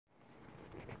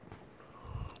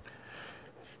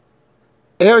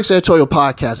Eric's Editorial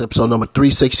Podcast, episode number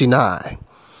 369.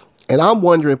 And I'm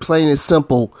wondering, plain and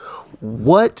simple,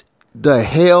 what the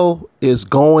hell is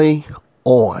going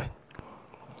on?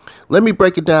 Let me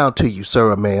break it down to you,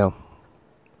 sir or ma'am.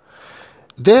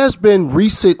 There's been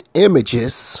recent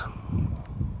images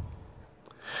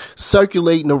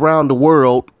circulating around the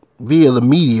world via the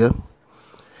media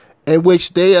in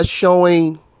which they are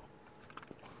showing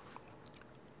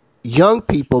young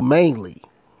people mainly,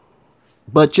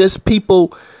 but just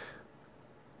people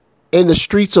in the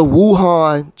streets of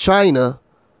Wuhan, China,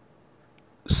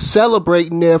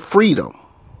 celebrating their freedom,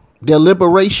 their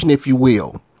liberation, if you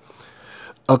will.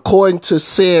 According to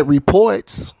said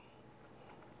reports,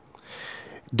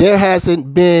 there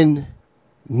hasn't been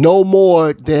no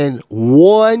more than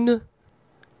one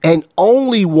and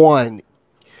only one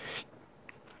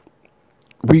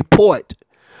report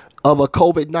of a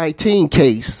COVID-19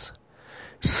 case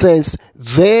since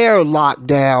their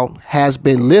lockdown has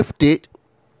been lifted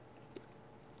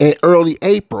in early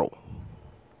April.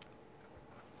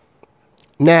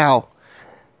 Now,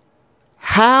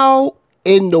 how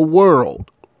in the world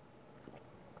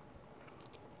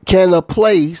can a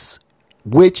place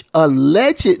which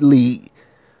allegedly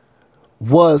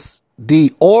was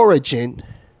the origin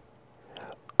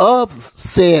of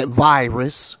said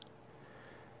virus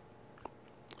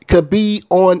could be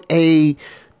on a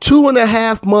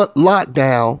 2.5-month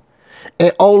lockdown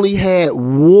and only had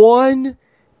one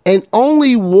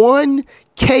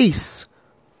case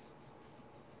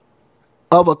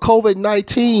of a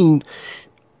COVID-19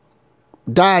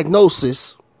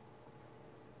 diagnosis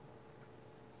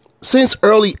since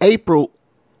early April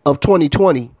of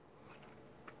 2020,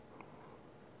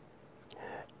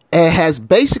 and has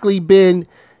basically been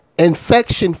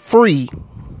infection free,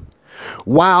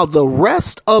 while the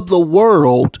rest of the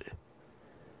world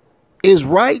is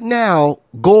right now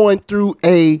going through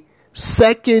a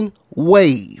second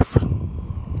wave.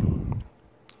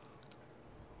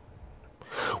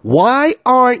 Why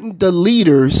aren't the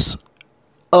leaders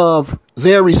of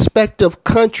their respective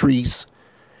countries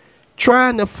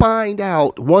trying to find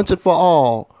out once and for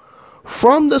all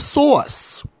from the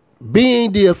source,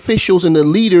 being the officials and the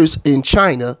leaders in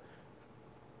China,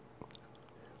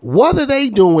 what are they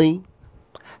doing?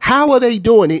 How are they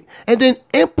doing it? And then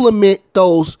implement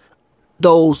those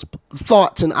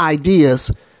thoughts and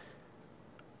ideas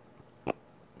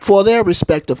for their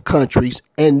respective countries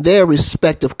and their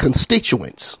respective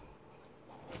constituents.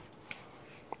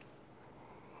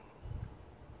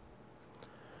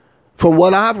 From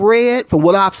what I've read, from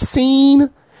what I've seen,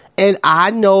 and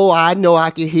I know I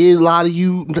can hear a lot of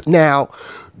you now,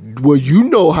 well, you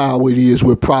know how it is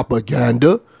with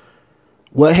propaganda.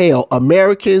 Well, hell,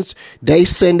 Americans, they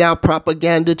send out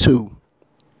propaganda too.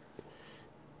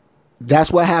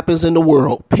 That's what happens in the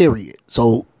world, period.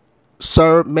 So,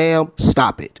 sir, ma'am,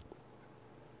 stop it.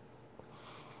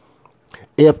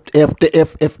 If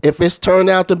it's turned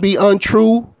out to be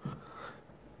untrue,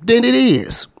 then it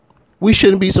is. We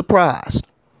shouldn't be surprised.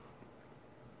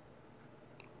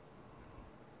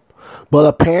 But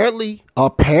apparently,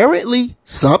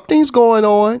 something's going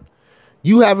on.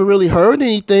 You haven't really heard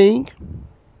anything.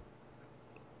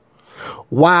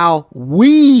 While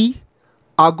we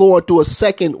are going through a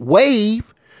second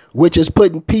wave, which is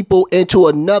putting people into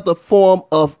another form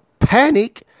of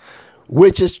panic,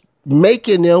 which is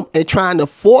making them and trying to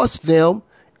force them,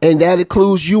 and that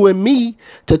includes you and me,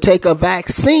 to take a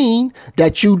vaccine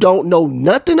that you don't know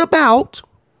nothing about,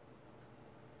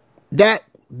 that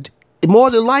more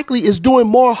than likely is doing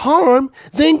more harm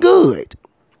than good.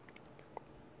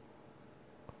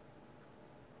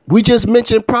 We just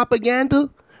mentioned propaganda.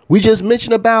 We just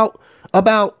mentioned about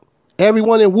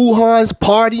everyone in Wuhan's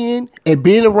partying and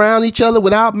being around each other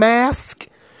without masks.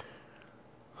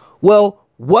 Well,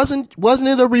 wasn't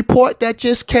it a report that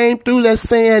just came through that's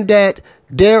saying that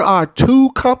there are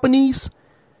 2 companies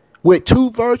with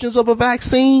 2 versions of a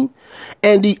vaccine,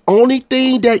 and the only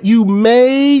thing that you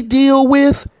may deal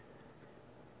with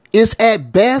is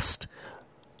at best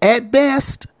an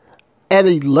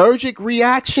allergic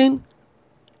reaction,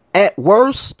 at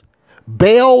worst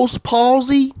Bell's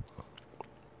palsy?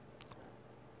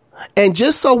 And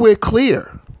just so we're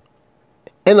clear,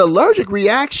 an allergic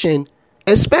reaction,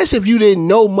 especially if you didn't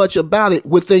know much about it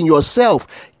within yourself,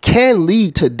 can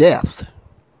lead to death.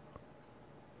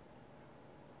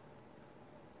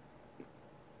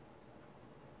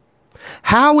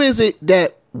 How is it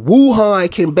that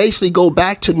Wuhan can basically go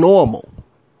back to normal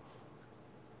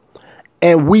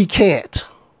and we can't?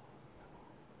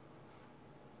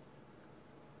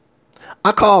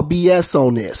 I call BS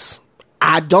on this.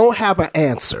 I don't have an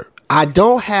answer. I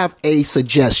don't have a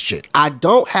suggestion. I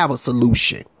don't have a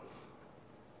solution.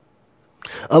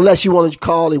 Unless you want to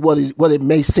call it what it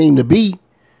may seem to be.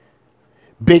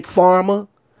 Big pharma,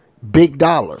 big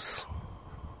dollars.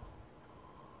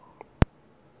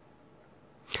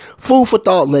 Food for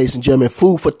thought, ladies and gentlemen,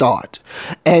 food for thought.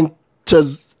 And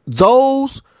to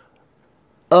those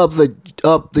of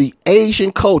the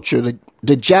Asian culture,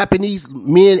 the Japanese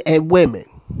men and women,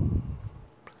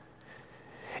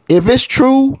 if it's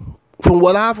true from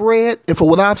what I've read and from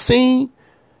what I've seen,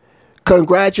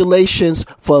 congratulations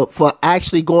for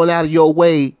actually going out of your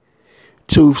way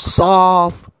to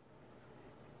solve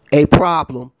a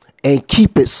problem and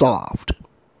keep it solved.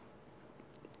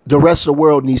 The rest of the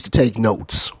world needs to take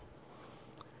notes.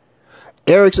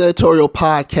 Eric's Editorial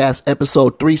Podcast,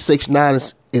 episode 369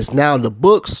 is now in the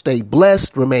books. Stay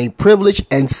blessed, remain privileged,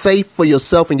 and safe for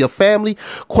yourself and your family.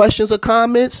 Questions or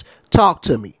comments? Talk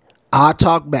to me. I'll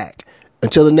talk back.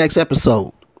 Until the next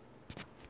episode.